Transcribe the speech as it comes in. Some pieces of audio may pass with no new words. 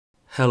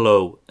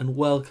Hello and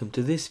welcome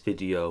to this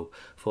video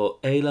for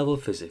A-Level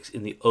Physics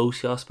in the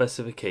OCR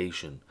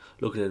specification,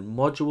 looking at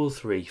Module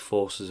 3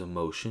 Forces of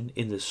Motion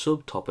in the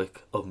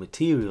subtopic of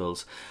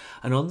Materials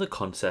and on the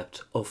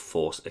concept of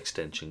force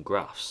extension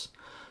graphs.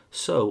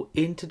 So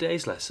in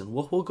today's lesson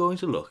what we're going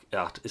to look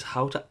at is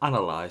how to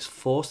analyse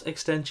force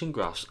extension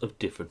graphs of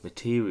different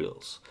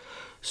materials.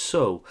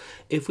 So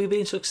if we've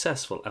been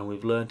successful and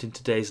we've learnt in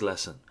today's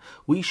lesson,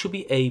 we should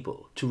be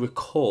able to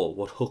recall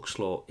what Hooke's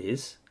law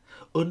is,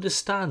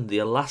 understand the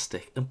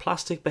elastic and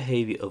plastic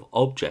behaviour of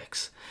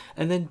objects,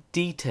 and then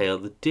detail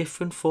the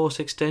different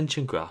force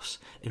extension graphs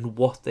and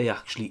what they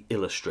actually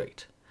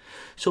illustrate.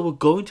 So we're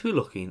going to be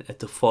looking at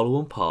the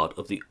following part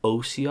of the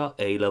OCR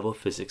A-Level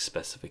Physics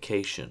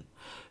specification,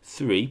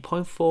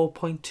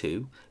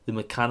 3.4.2, the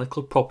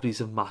mechanical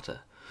properties of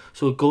matter.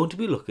 So we're going to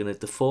be looking at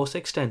the force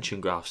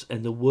extension graphs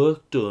and the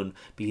work done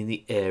being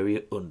the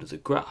area under the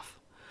graph.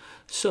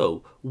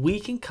 So we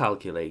can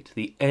calculate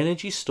the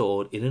energy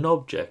stored in an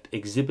object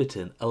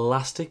exhibiting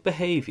elastic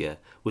behaviour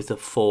with a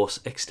force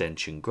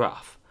extension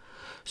graph.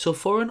 So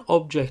for an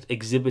object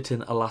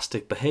exhibiting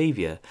elastic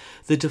behaviour,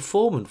 the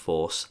deformant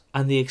force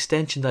and the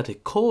extension that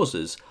it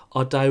causes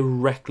are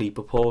directly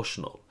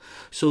proportional.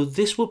 So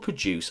this will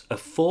produce a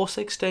force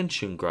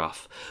extension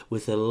graph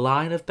with a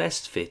line of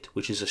best fit,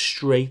 which is a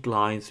straight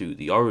line through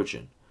the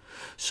origin.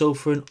 So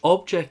for an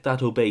object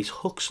that obeys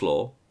Hooke's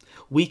law,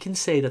 we can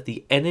say that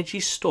the energy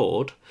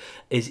stored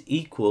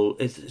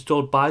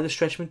stored by the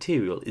stretched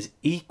material is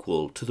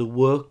equal to the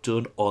work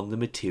done on the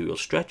material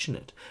stretching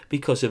it,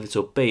 because if it's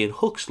obeying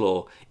Hooke's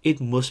law, it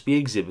must be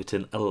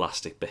exhibiting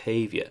elastic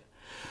behaviour.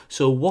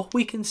 So what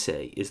we can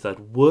say is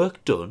that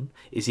work done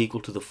is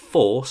equal to the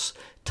force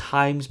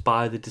times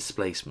by the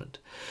displacement.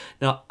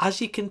 Now, as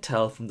you can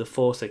tell from the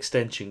force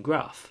extension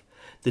graph,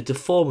 the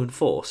deformant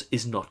force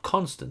is not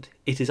constant,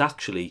 it is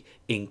actually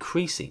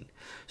increasing.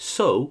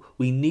 So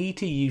we need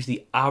to use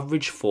the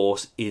average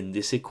force in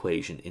this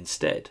equation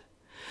instead.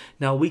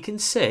 Now we can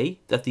say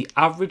that the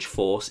average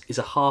force is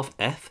a half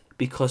F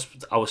because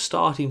our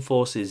starting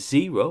force is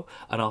 0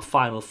 and our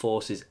final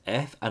force is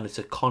F, and it's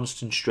a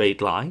constant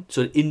straight line.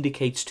 So it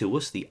indicates to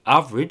us the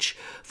average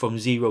from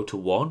 0 to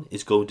 1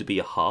 is going to be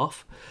a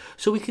half.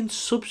 So we can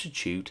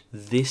substitute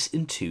this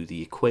into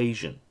the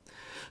equation.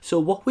 So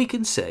what we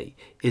can say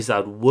is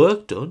that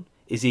work done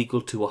is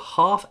equal to a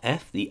half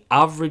F, the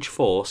average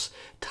force,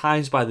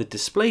 times by the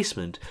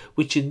displacement,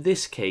 which in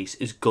this case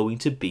is going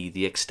to be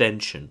the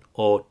extension,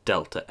 or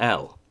delta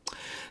L.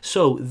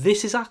 So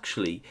this is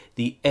actually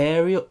the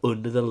area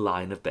under the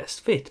line of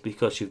best fit,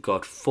 because you've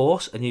got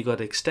force and you've got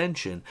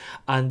extension,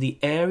 and the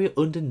area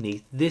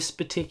underneath this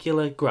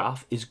particular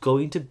graph is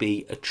going to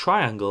be a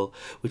triangle,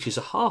 which is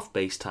a half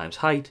base times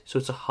height, so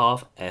it's a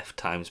half F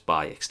times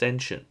by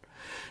extension.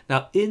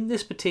 Now in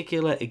this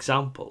particular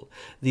example,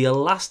 the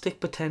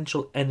elastic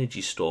potential energy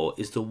store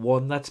is the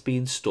one that's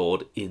being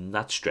stored in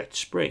that stretched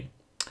spring.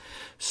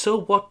 So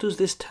what does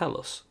this tell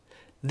us?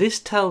 This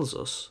tells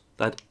us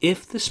that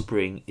if the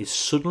spring is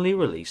suddenly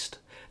released,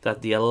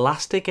 that the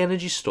elastic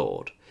energy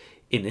stored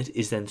in it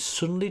is then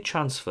suddenly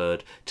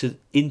transferred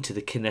into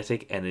the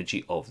kinetic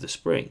energy of the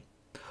spring.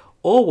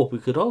 Or what we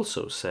could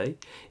also say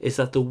is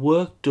that the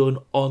work done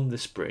on the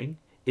spring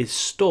is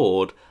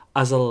stored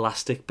as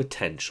elastic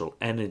potential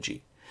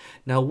energy.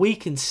 Now we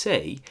can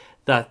say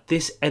that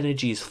this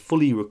energy is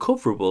fully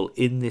recoverable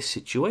in this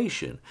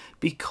situation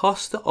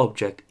because the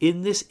object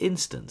in this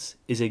instance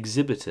is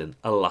exhibiting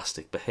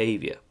elastic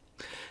behaviour.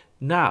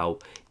 Now,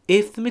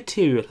 if the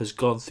material has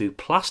gone through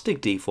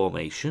plastic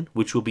deformation,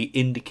 which will be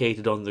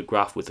indicated on the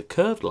graph with a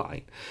curved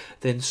line,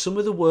 then some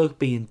of the work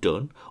being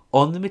done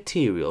on the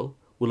material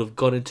will have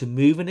gone into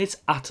moving its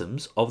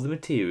atoms of the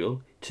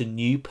material to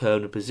new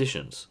permanent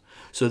positions.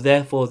 So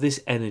therefore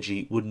this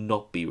energy would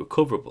not be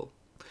recoverable.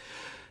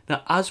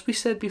 Now as we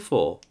said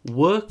before,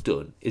 work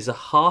done is a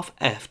half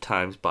F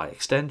times by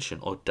extension,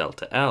 or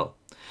delta L.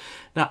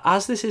 Now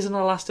as this is an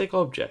elastic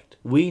object,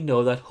 we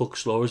know that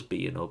Hooke's law is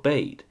being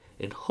obeyed.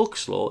 And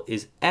Hooke's law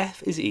is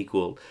F is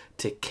equal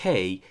to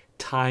K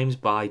times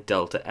by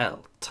delta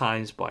L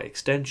times by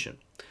extension.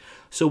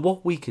 So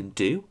what we can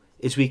do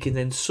is we can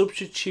then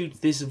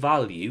substitute this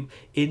value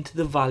into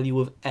the value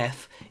of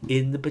F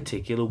in the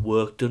particular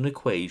work done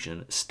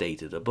equation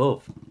stated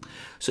above.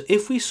 So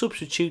if we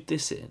substitute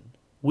this in,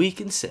 we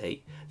can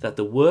say that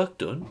the work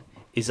done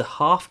is a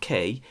half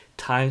K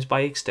times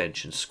by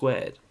extension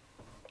squared.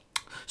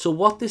 So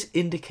what this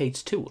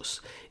indicates to us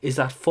is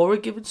that for a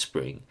given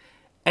spring,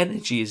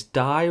 energy is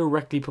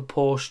directly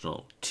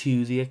proportional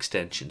to the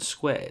extension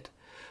squared.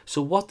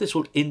 So what this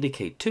will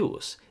indicate to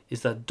us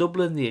is that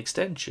doubling the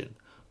extension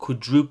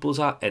quadruples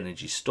our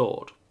energy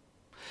stored.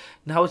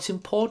 Now it's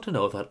important to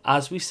know that,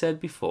 as we said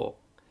before,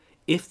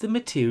 if the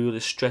material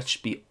is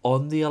stretched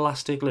beyond the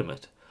elastic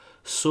limit,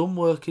 some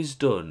work is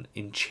done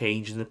in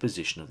changing the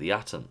position of the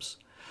atoms.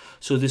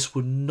 So this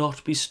would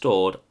not be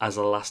stored as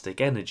elastic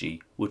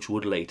energy, which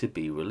would later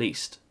be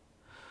released.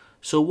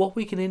 So what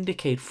we can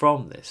indicate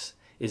from this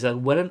is that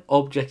when an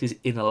object is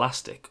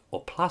inelastic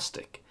or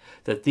plastic,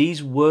 that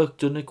these work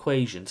done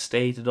equations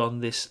stated on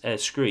this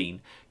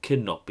screen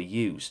cannot be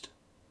used.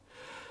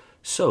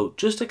 So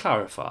just to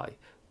clarify,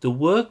 the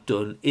work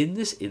done in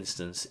this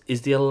instance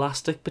is the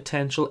elastic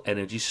potential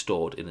energy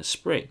stored in a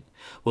spring,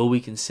 where we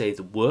can say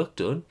the work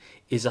done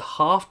is a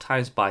half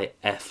times by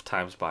F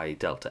times by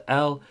delta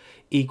L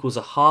equals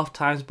a half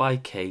times by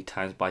K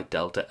times by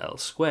delta L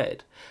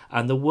squared.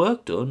 And the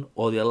work done,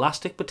 or the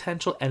elastic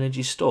potential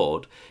energy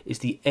stored, is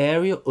the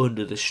area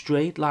under the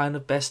straight line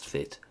of best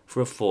fit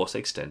for a force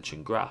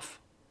extension graph.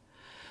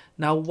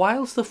 Now,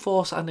 whilst the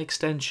force and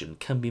extension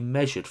can be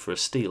measured for a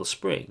steel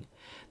spring,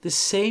 the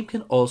same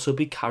can also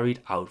be carried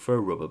out for a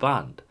rubber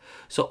band.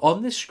 So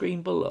on this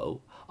screen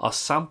below are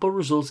sample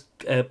results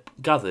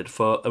gathered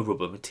for a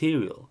rubber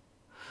material.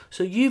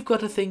 So you've got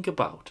to think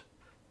about,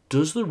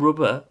 does the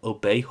rubber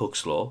obey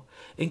Hooke's law,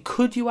 and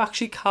could you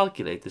actually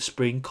calculate the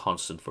spring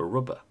constant for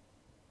rubber?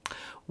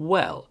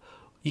 Well,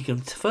 you can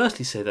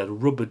firstly say that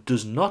rubber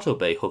does not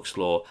obey Hooke's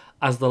law,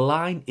 as the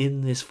line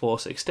in this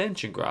force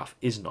extension graph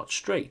is not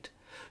straight.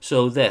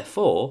 So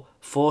therefore,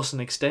 force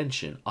and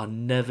extension are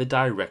never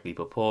directly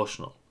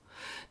proportional.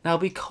 Now,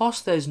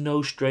 because there's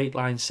no straight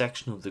line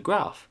section of the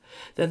graph,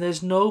 then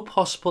there's no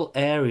possible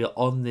area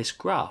on this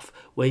graph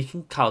where you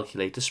can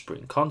calculate a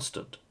spring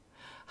constant.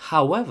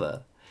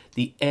 However,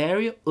 the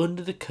area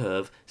under the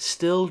curve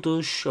still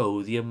does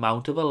show the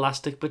amount of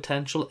elastic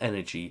potential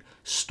energy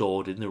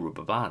stored in the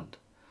rubber band.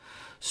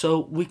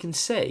 So we can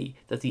say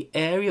that the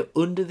area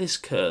under this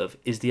curve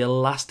is the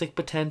elastic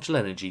potential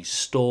energy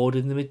stored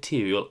in the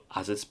material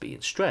as it's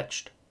being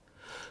stretched.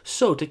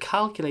 So to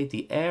calculate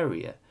the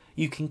area,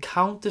 you can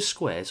count the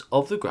squares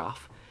of the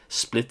graph,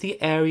 split the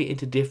area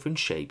into different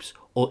shapes,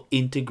 or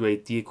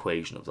integrate the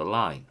equation of the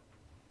line.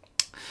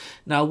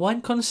 Now,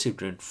 when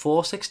considering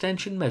force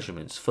extension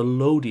measurements for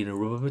loading a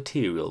rubber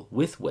material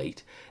with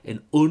weight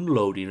and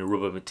unloading a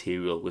rubber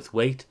material with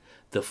weight,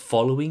 the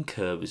following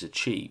curve is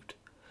achieved.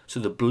 So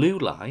the blue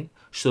line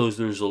shows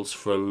the results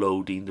for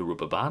loading the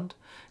rubber band.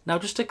 Now,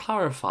 just to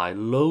clarify,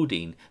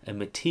 loading a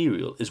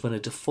material is when a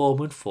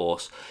deformant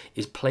force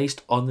is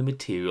placed on the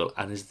material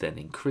and is then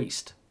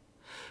increased.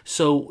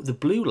 So the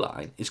blue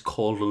line is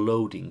called a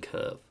loading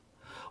curve,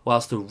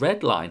 whilst the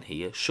red line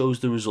here shows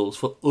the results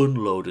for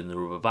unloading the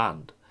rubber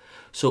band.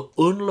 So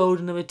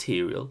unloading a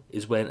material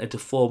is when a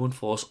deformant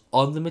force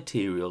on the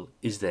material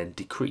is then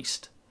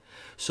decreased.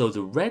 So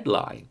the red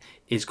line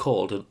is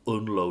called an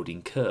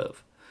unloading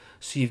curve.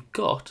 So you've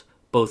got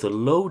both a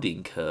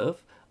loading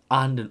curve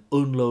and an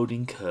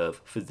unloading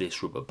curve for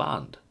this rubber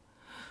band.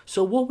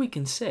 So what we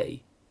can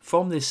say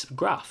from this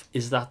graph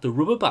is that the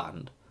rubber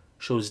band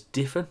shows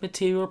different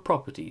material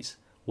properties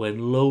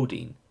when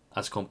loading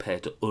as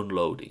compared to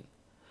unloading.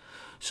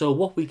 So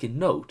what we can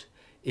note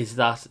is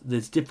that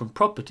there's different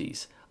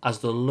properties as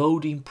the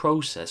loading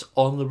process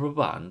on the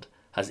rubber band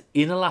has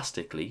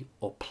inelastically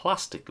or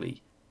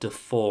plastically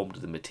deformed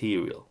the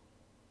material.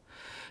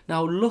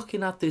 Now,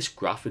 looking at this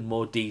graph in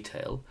more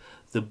detail,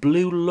 the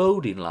blue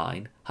loading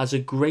line has a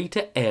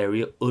greater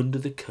area under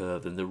the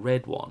curve than the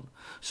red one,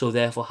 so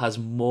therefore has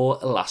more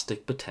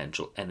elastic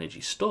potential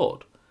energy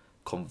stored.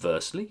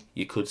 Conversely,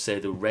 you could say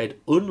the red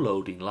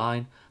unloading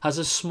line has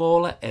a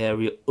smaller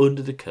area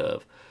under the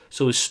curve,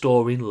 so is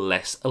storing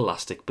less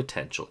elastic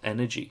potential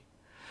energy.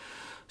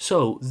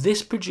 So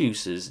this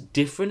produces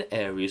different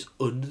areas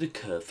under the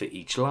curve for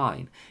each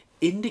line,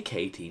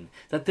 indicating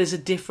that there's a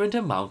different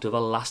amount of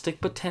elastic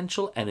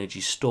potential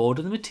energy stored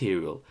in the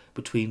material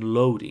between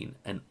loading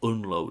and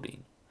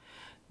unloading.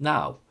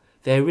 Now,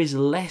 there is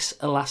less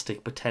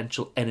elastic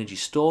potential energy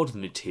stored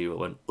in the material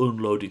when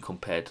unloading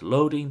compared to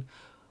loading.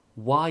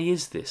 Why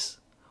is this?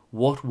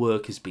 What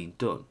work has been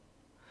done?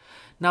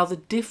 Now, the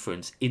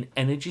difference in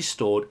energy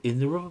stored in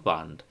the rubber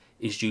band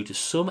is due to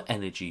some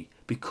energy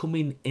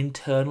becoming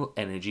internal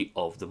energy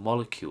of the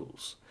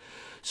molecules.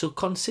 So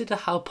consider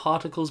how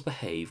particles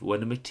behave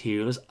when a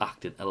material is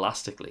acting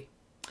elastically.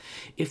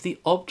 If the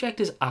object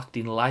is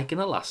acting like an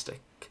elastic,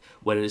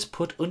 when it is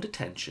put under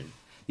tension,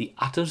 the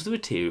atoms of the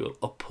material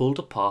are pulled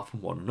apart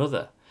from one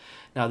another.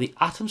 Now, the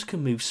atoms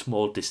can move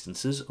small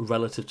distances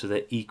relative to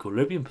their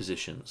equilibrium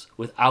positions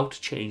without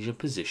changing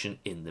position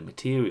in the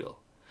material.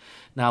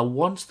 Now,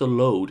 once the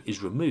load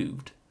is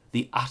removed,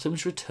 the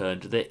atoms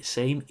return to their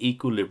same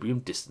equilibrium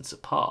distance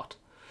apart.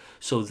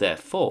 So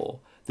therefore,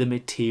 the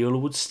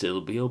material would still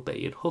be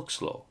obeying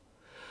Hooke's law.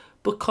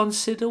 But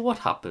consider what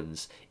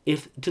happens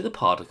to the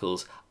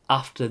particles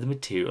after the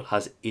material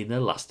has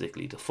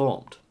inelastically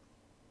deformed.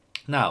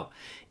 Now,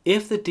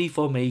 if the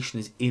deformation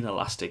is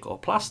inelastic or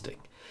plastic,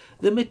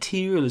 the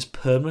material is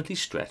permanently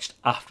stretched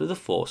after the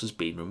force has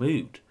been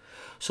removed.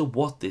 So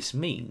what this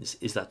means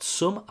is that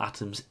some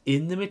atoms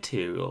in the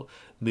material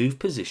move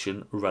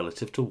position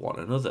relative to one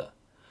another.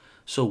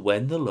 So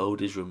when the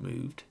load is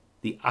removed,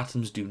 the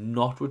atoms do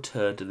not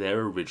return to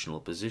their original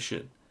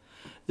position.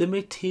 The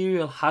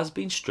material has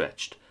been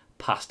stretched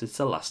past its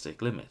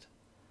elastic limit.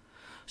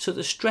 So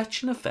the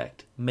stretching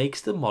effect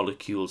makes the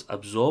molecules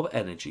absorb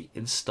energy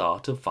and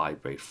start to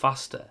vibrate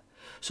faster,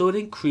 so it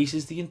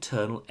increases the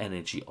internal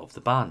energy of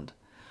the band.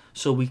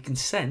 So we can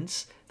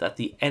sense that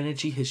the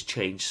energy has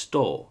changed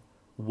store,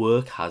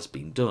 work has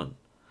been done.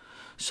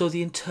 So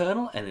the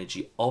internal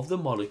energy of the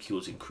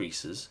molecules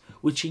increases,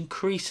 which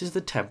increases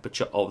the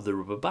temperature of the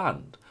rubber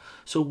band.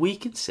 So we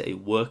can say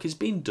work has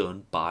been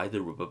done by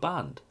the rubber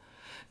band.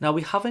 Now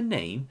we have a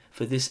name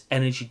for this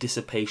energy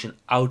dissipation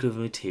out of a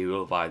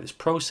material via this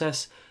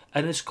process,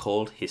 and it's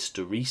called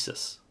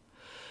hysteresis.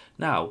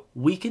 Now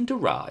we can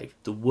derive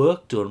the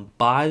work done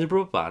by the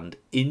rubber band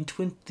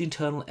into the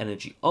internal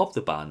energy of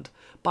the band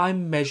by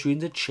measuring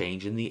the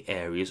change in the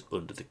areas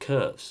under the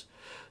curves.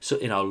 So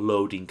in our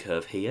loading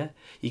curve here,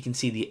 you can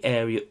see the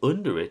area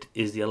under it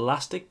is the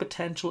elastic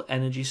potential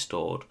energy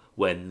stored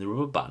when the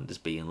rubber band is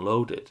being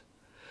loaded.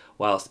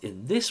 Whilst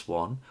in this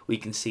one, we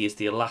can see it's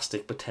the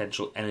elastic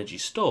potential energy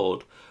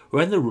stored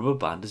when the rubber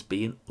band is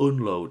being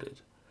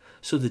unloaded.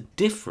 So the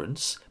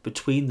difference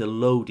between the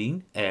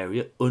loading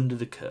area under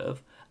the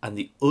curve and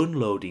the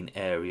unloading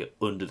area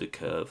under the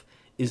curve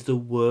is the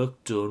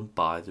work done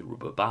by the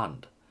rubber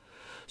band.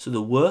 So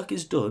the work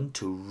is done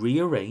to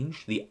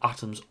rearrange the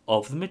atoms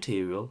of the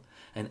material,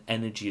 and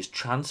energy is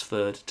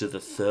transferred to the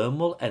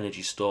thermal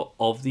energy store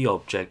of the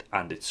object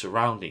and its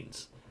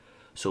surroundings.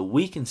 So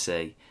we can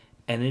say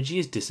energy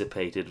is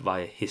dissipated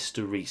via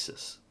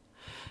hysteresis.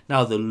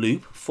 Now the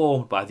loop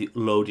formed by the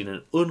loading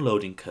and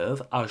unloading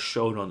curve, as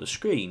shown on the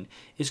screen,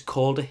 is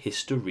called a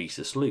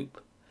hysteresis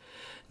loop.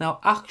 Now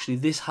actually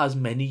this has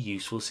many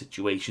useful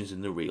situations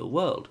in the real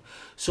world.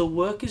 So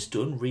work is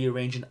done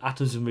rearranging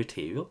atoms of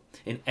material,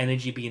 and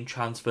energy being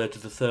transferred to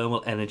the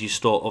thermal energy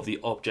store of the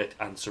object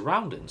and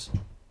surroundings.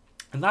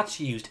 And that's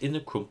used in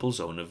the crumple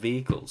zone of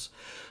vehicles.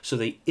 So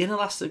they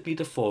inelastically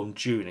deform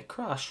during a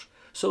crash,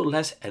 so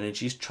less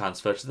energy is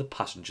transferred to the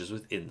passengers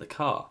within the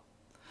car.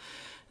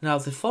 Now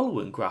the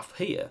following graph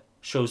here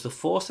shows the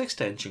force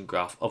extension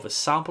graph of a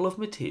sample of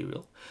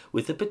material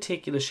with a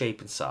particular shape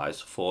and size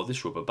for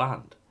this rubber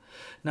band.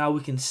 Now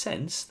we can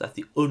sense that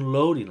the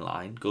unloading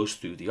line goes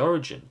through the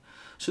origin,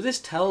 so this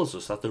tells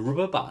us that the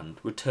rubber band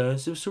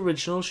returns to its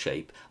original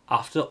shape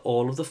after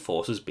all of the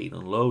force has been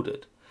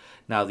unloaded.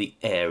 Now the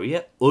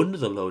area under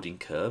the loading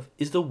curve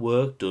is the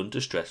work done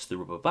to stretch the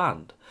rubber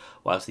band,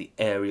 whilst the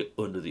area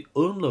under the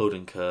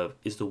unloading curve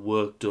is the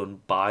work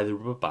done by the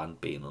rubber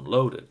band being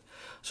unloaded.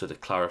 So to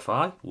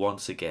clarify,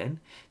 once again,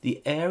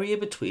 the area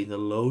between the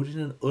loading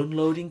and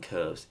unloading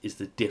curves is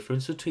the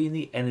difference between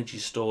the energy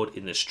stored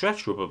in the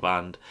stretched rubber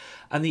band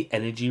and the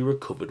energy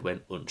recovered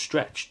when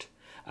unstretched.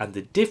 And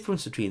the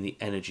difference between the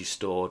energy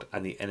stored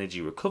and the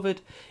energy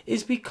recovered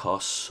is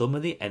because some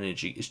of the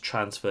energy is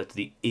transferred to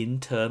the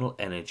internal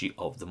energy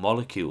of the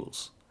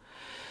molecules.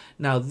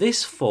 Now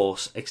this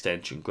force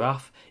extension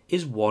graph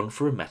is one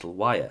for a metal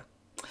wire.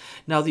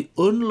 Now the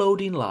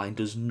unloading line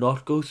does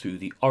not go through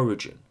the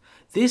origin.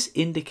 This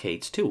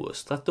indicates to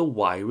us that the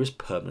wire is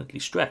permanently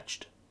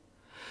stretched.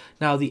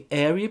 Now the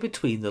area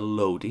between the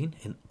loading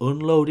and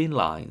unloading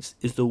lines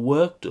is the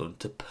work done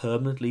to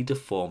permanently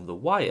deform the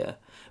wire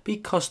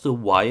because the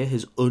wire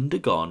has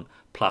undergone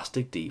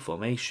plastic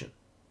deformation.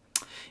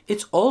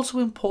 It's also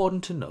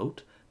important to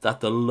note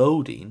that the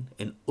loading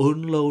and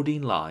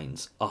unloading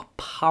lines are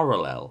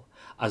parallel,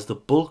 as the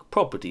bulk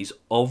properties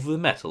of the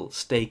metal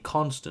stay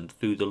constant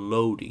through the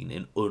loading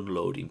and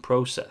unloading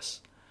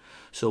process.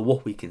 So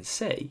what we can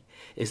say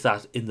is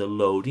that in the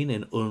loading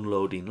and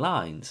unloading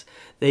lines,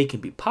 they can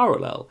be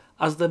parallel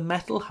as the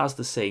metal has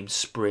the same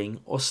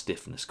spring or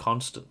stiffness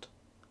constant.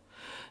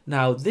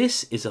 Now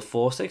this is a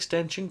force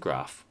extension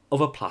graph of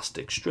a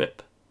plastic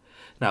strip.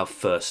 Now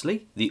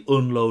firstly, the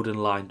unloading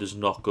line does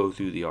not go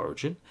through the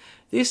origin.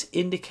 This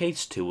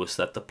indicates to us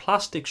that the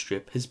plastic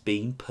strip has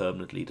been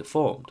permanently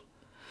deformed.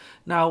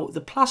 Now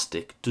the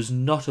plastic does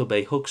not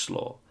obey Hooke's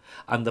law,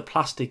 and the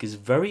plastic is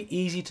very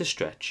easy to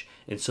stretch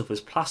and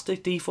suffers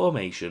plastic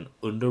deformation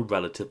under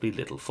relatively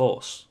little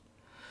force.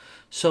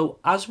 So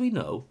as we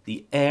know,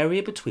 the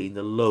area between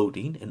the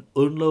loading and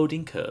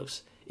unloading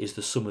curves is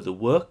the sum of the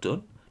work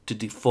done to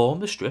deform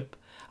the strip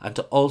and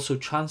to also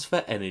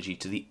transfer energy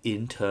to the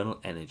internal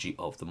energy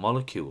of the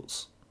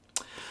molecules.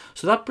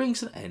 So that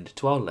brings an end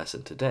to our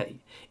lesson today.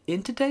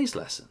 In today's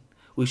lesson,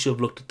 we should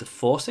have looked at the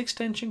force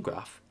extension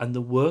graph and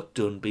the work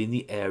done being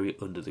the area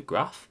under the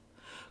graph,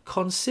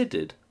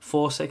 considered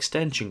force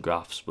extension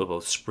graphs for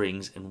both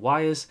springs and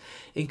wires,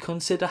 and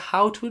consider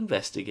how to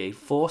investigate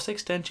force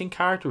extension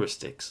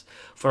characteristics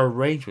for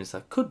arrangements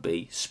that could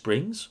be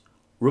springs,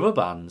 rubber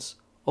bands,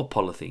 or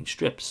polythene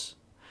strips.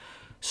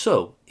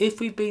 So, if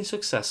we've been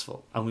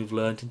successful and we've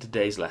learned in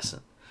today's lesson,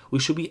 we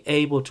should be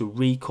able to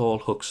recall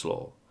Hooke's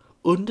law,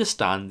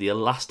 understand the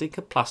elastic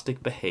and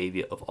plastic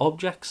behaviour of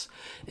objects,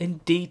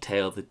 and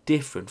detail the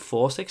different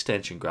force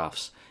extension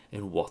graphs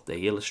and what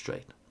they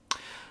illustrate.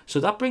 So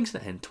that brings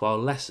an end to our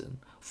lesson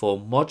for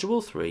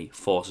Module 3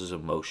 Forces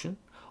of Motion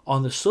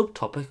on the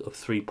subtopic of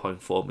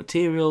 3.4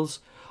 materials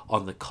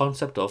on the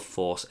concept of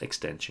force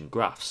extension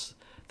graphs.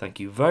 Thank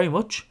you very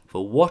much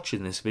for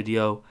watching this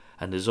video,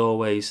 and as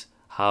always,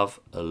 have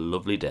a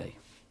lovely day.